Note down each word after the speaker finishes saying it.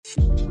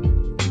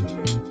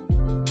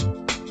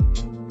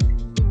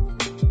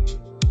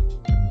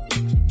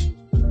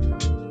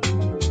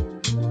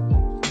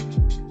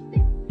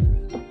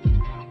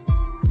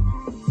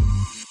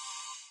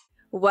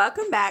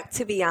Welcome back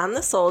to Beyond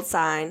the Sold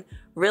Sign,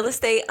 Real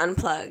Estate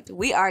Unplugged.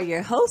 We are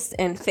your hosts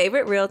and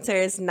favorite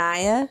realtors,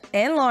 Naya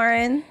and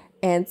Lauren.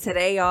 And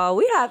today, y'all,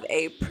 we have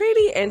a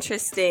pretty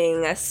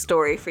interesting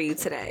story for you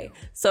today.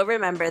 So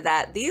remember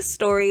that these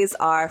stories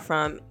are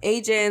from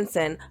agents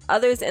and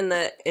others in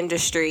the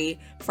industry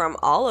from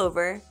all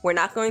over. We're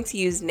not going to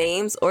use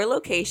names or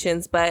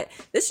locations, but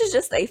this is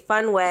just a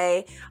fun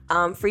way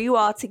for you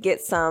all to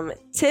get some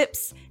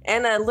tips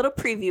and a little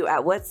preview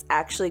at what's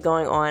actually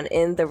going on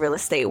in the real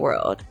estate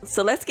world.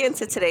 So let's get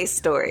into today's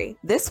story.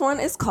 This one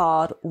is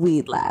called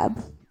Weed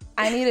Lab.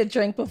 I need a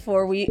drink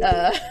before we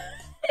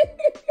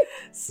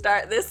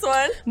start this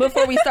one.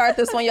 Before we start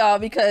this one, y'all,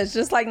 because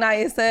just like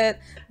Naya said,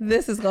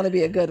 this is going to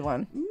be a good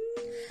one.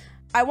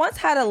 I once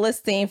had a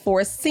listing for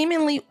a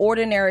seemingly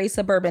ordinary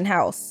suburban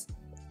house.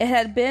 It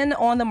had been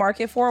on the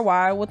market for a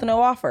while with no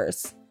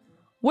offers,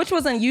 which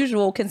was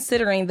unusual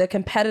considering the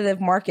competitive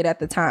market at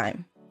the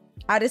time.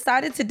 I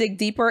decided to dig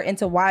deeper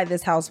into why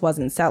this house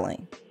wasn't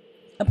selling.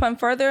 Upon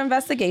further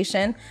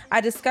investigation,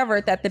 I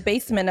discovered that the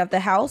basement of the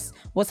house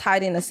was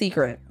hiding a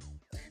secret.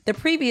 The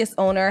previous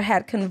owner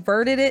had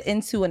converted it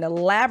into an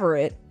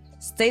elaborate,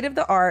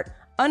 state-of-the-art,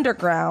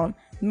 underground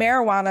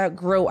marijuana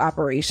grow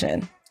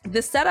operation.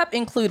 The setup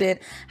included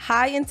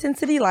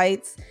high-intensity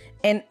lights,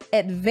 an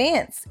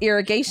advanced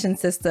irrigation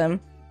system,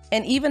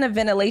 and even a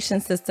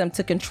ventilation system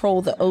to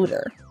control the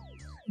odor.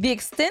 The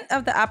extent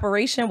of the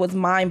operation was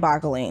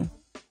mind-boggling.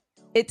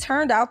 It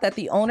turned out that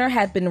the owner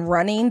had been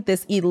running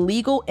this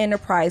illegal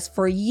enterprise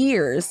for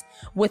years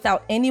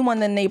without anyone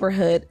in the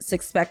neighborhood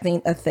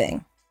suspecting a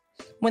thing.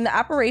 When the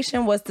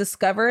operation was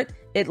discovered,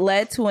 it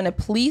led to a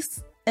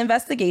police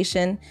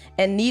investigation,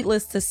 and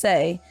needless to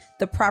say,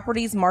 the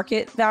property's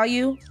market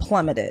value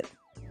plummeted.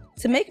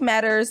 To make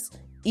matters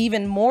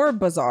even more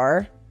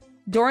bizarre,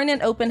 during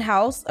an open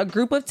house, a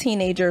group of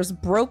teenagers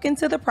broke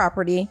into the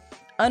property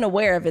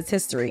unaware of its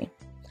history.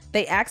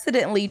 They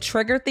accidentally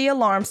triggered the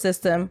alarm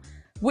system,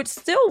 which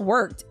still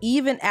worked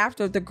even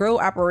after the grow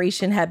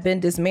operation had been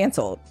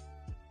dismantled.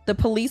 The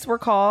police were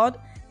called,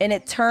 and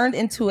it turned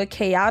into a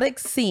chaotic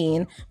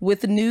scene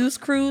with news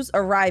crews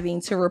arriving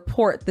to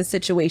report the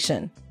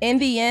situation. In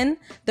the end,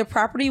 the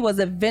property was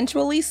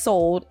eventually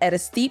sold at a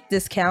steep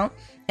discount,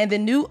 and the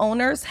new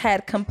owners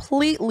had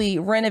completely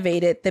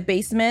renovated the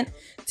basement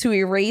to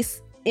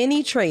erase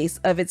any trace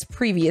of its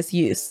previous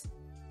use.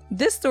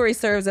 This story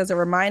serves as a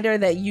reminder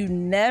that you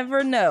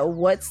never know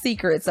what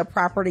secrets a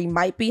property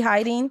might be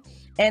hiding,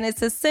 and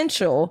it's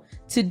essential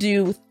to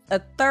do a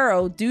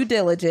thorough due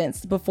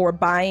diligence before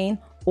buying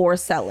or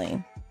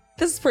selling.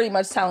 This is pretty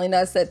much telling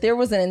us that there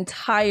was an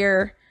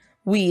entire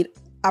weed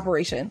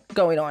operation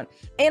going on.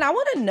 And I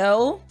want to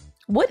know,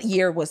 what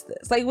year was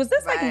this? Like, was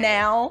this like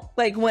now,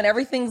 like when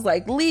everything's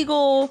like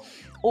legal?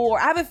 Or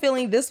I have a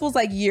feeling this was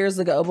like years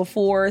ago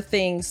before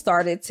things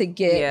started to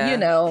get, you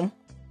know,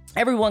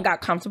 everyone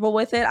got comfortable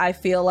with it. I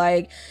feel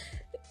like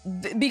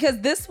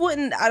because this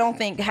wouldn't, I don't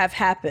think, have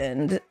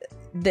happened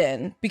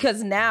then,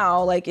 because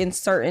now, like in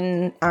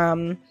certain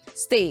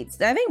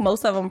states, I think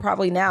most of them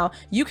probably now,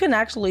 you can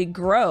actually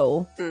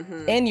grow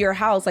in your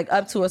house like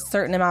up to a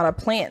certain amount of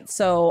plants.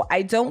 So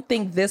I don't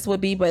think this would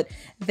be, but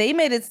they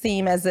made it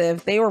seem as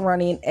if they were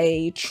running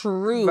a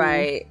true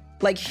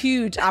like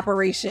huge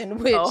operation,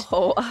 which a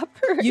whole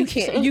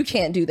operation. you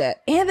can't do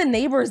that. And the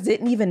neighbors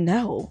didn't even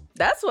know.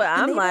 That's what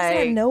I'm like.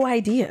 Had no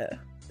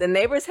idea. The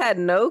neighbors had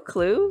no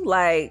clue,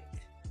 like.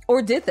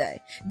 Or did they?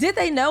 Did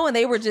they know and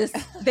they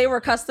were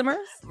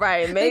customers?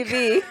 Right,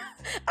 maybe.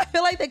 I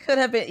feel like they could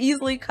have been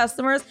easily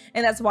customers,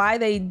 and that's why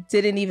they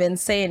didn't even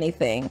say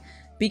anything.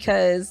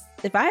 Because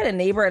if I had a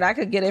neighbor and I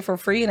could get it for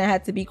free and I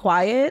had to be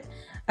quiet,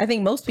 I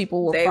think most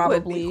people would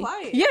probably be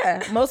quiet.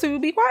 Yeah, most people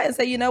would be quiet and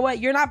say, you know what,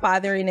 you're not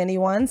bothering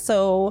anyone,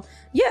 so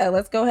yeah,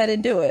 let's go ahead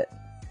and do it.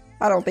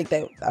 I don't think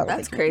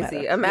that's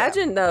crazy.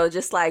 Imagine though,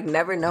 just like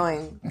never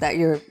knowing that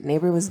your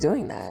neighbor was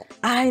doing that.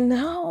 I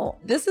know.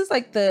 This is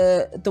like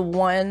the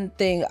one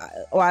thing.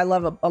 Well, I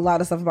love a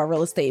lot of stuff about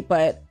real estate,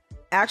 but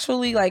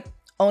actually like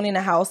owning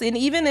a house, and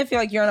even if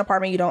you're in an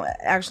apartment you don't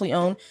actually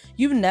own,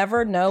 you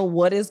never know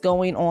what is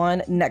going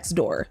on next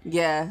door.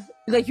 Yeah.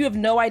 Like you have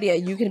no idea.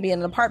 You can be in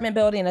an apartment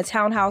building, a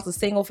townhouse, a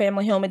single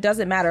family home. It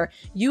doesn't matter.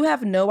 You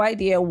have no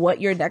idea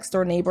what your next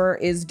door neighbor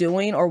is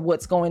doing or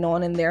what's going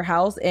on in their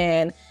house,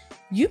 and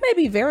you may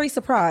be very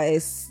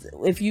surprised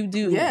if you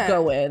do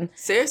go in.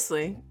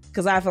 Seriously.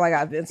 Because I feel like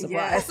I've been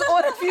surprised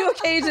on a few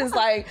occasions.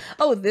 Like,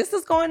 oh, this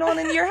is going on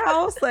in your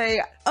house?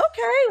 Like,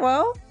 okay,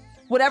 well,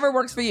 whatever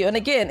works for you. And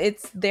again,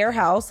 it's their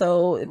house.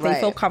 So if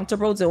they feel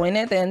comfortable doing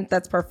it, then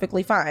that's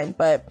perfectly fine.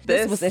 But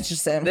this was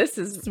interesting. This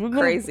is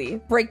crazy.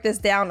 Break this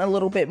down a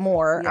little bit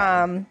more.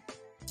 Yeah.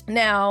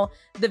 Now,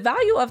 the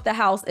value of the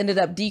house ended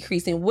up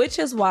decreasing, which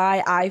is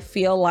why I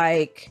feel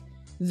like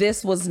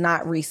this was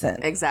not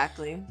recent.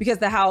 Exactly. Because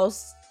the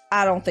house,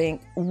 I don't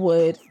think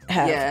would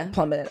have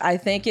plummeted. I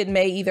think it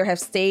may either have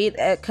stayed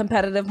at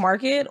competitive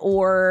market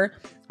or,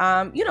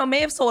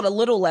 may have sold a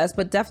little less,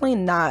 but definitely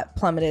not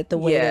plummeted the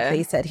way that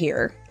they said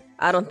here.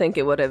 I don't think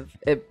it would have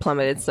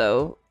plummeted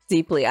so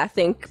deeply. I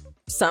think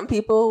some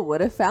people would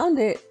have found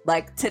it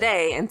like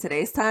today, in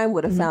today's time,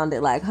 would have found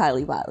it like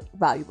highly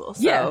valuable.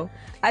 So, yeah,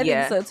 I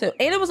think so too.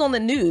 And it was on the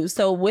news.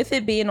 So with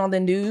it being on the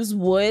news,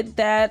 would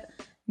that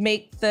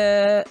make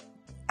the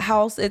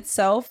house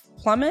itself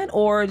plummet?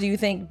 Or do you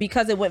think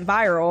because it went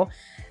viral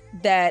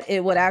that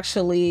it would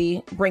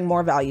actually bring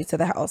more value to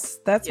the house?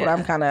 That's what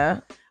I'm kind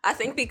of... I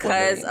think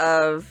because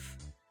of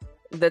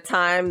the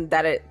time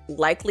that it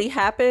likely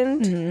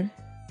happened,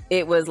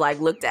 it was like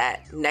looked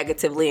at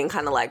negatively and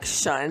kind of like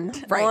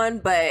shunned on.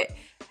 But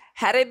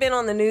had it been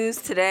on the news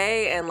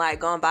today and like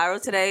gone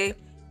viral today,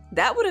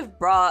 that would have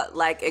brought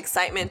like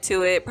excitement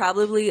to it,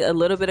 probably a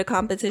little bit of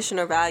competition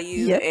or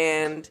value.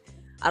 And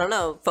I don't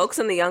know, folks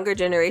in the younger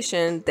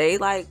generation, they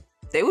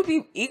would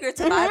be eager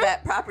to buy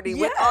that property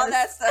with all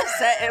that stuff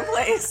set in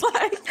place.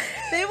 Like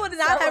they would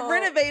not have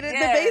renovated the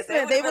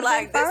basement. They would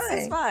like, this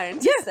is fine.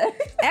 Yeah,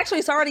 actually,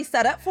 it's already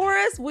set up for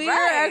us. We are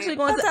actually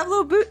going to have a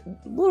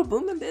little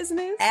booming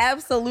business.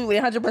 Absolutely,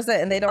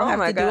 100%, and they don't have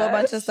to do a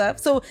bunch of stuff.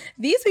 So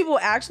these people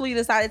actually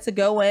decided to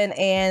go in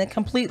and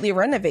completely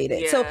renovate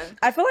it. So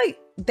I feel like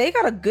they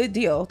got a good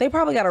deal. They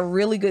probably got a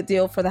really good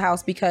deal for the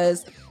house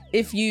because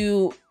if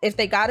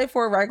they got it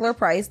for a regular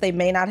price, they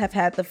may not have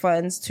had the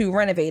funds to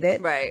renovate it.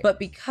 Right. But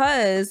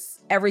because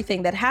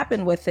everything that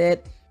happened with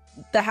it,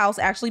 the house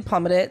actually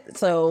plummeted.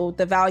 So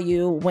the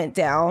value went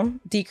down,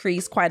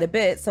 decreased quite a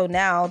bit. So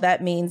now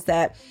that means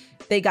that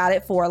they got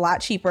it for a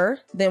lot cheaper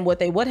than what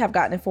they would have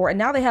gotten it for. And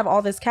now they have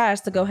all this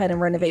cash to go ahead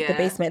and renovate the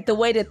basement the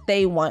way that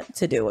they want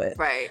to do it.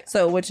 Right.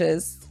 So which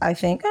is, I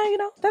think,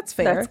 that's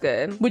fair. That's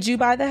good. Would you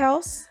buy the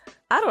house?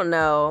 I don't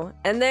know.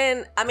 And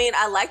then, I mean,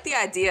 I like the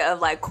idea of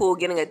like, cool,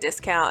 getting a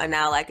discount and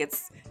now like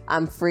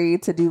I'm free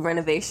to do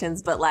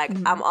renovations, but like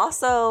I'm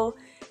also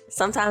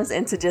sometimes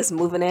into just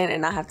moving in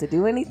and not have to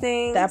do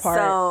anything. That part.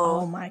 So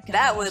oh my god.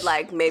 That would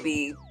like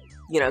maybe,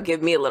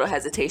 give me a little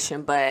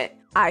hesitation. But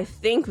I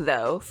think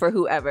though, for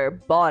whoever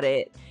bought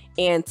it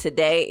and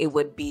today it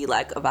would be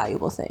like a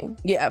valuable thing.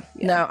 Yeah.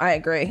 No, I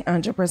agree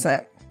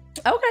 100%.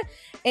 Okay.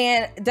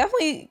 And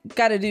definitely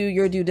got to do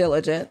your due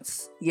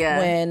diligence. Yeah.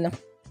 When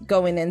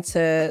going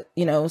into,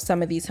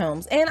 some of these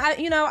homes. And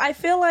I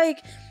feel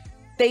like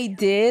they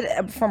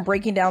did, from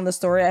breaking down the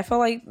story, I feel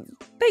like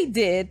they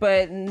did,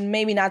 but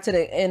maybe not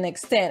to an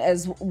extent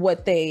as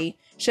what they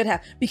should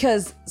have.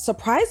 Because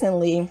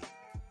surprisingly,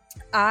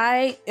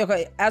 as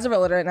a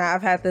realtor, and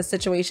I've had this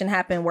situation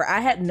happen where I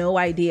had no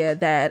idea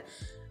that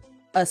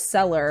a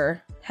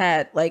seller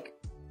had like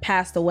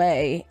passed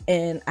away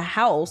in a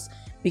house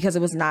because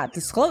it was not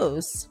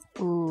disclosed.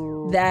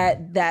 Ooh.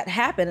 That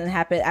happened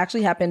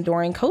actually happened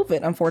during COVID,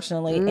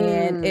 unfortunately.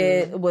 And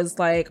it was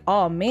like,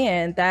 oh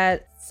man,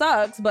 that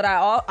sucks. But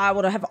I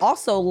would have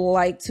also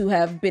liked to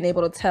have been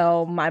able to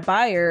tell my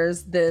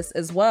buyers this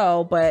as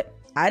well, but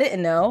I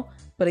didn't know.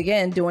 But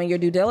again, doing your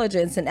due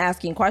diligence and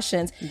asking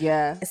questions.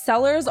 Yeah.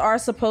 Sellers are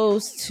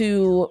supposed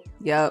to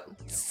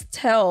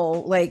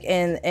tell like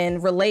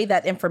and relay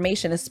that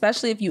information,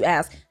 especially if you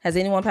ask, has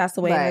anyone passed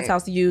away in this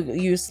house?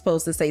 You're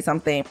supposed to say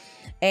something.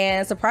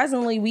 And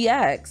surprisingly, we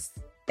asked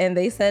and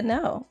they said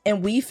no.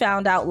 And we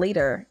found out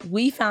later.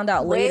 Wait a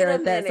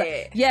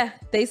minute.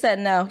 They said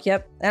no.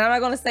 Yep. And I'm not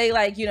going to say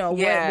like,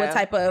 what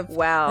type of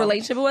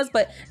relationship it was,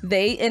 but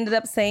they ended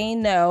up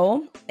saying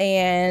no.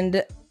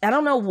 And I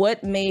don't know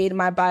what made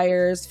my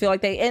buyers feel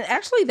like and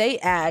actually they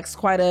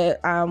asked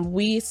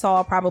we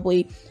saw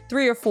probably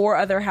 3 or 4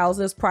 other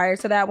houses prior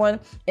to that one.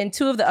 And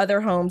 2 of the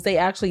other homes, they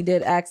actually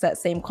did ask that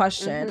same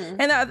question.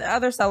 And the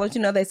other sellers,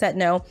 they said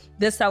no.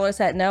 This seller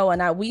said no.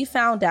 And we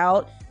found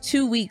out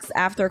 2 weeks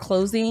after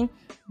closing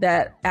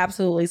that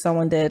absolutely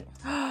someone did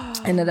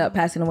ended up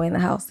passing away in the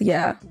house.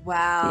 Yeah.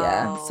 Wow.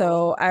 Yeah.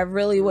 So I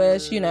really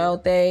wish,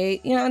 they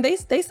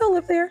still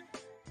live there.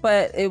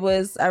 But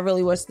I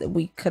really wish that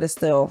we could have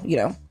still,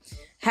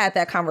 had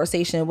that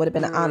conversation. It would have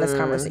been an honest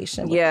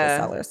conversation with the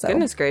seller. So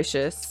goodness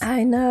gracious.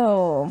 I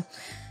know.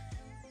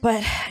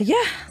 But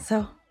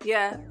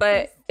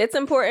but it's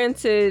important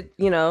to,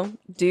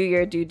 do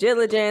your due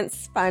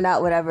diligence, find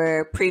out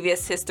whatever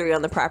previous history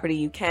on the property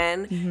you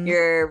can.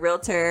 Your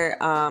realtor,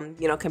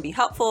 can be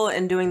helpful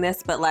in doing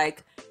this, but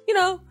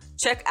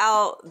check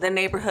out the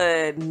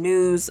neighborhood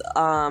news,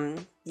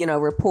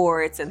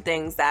 reports and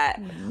things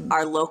that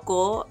are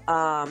local.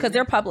 Because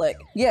they're public.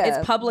 Yeah.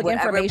 It's public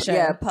information.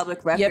 Yeah,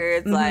 public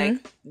records. Like,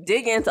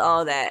 dig into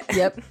all that.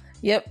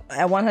 Yep,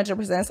 at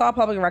 100%. It's all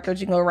public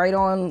records. You can go right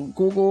on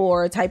Google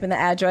or type in the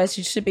address.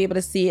 You should be able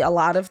to see a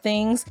lot of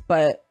things,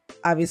 but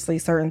obviously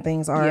certain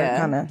things are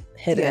kind of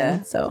hidden.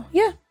 Yeah. So,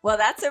 yeah. Well,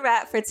 that's a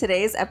wrap for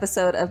today's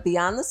episode of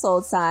Beyond the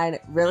Sold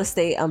Side, Real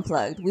Estate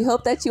Unplugged. We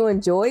hope that you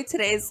enjoyed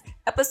today's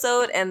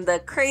episode and the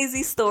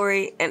crazy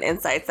story and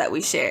insights that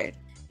we shared.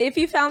 If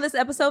you found this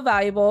episode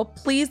valuable,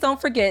 please don't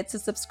forget to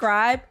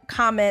subscribe,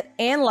 comment,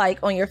 and like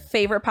on your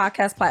favorite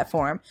podcast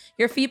platform.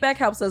 Your feedback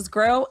helps us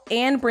grow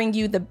and bring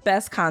you the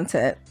best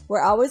content.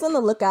 We're always on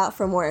the lookout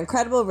for more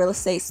incredible real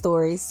estate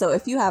stories, so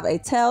if you have a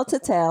tale to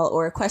tell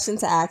or a question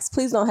to ask,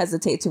 please don't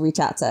hesitate to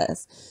reach out to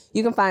us.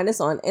 You can find us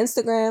on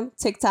Instagram,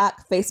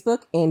 TikTok,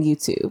 Facebook, and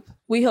YouTube.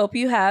 We hope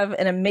you have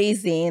an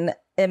amazing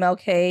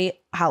MLK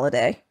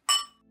holiday.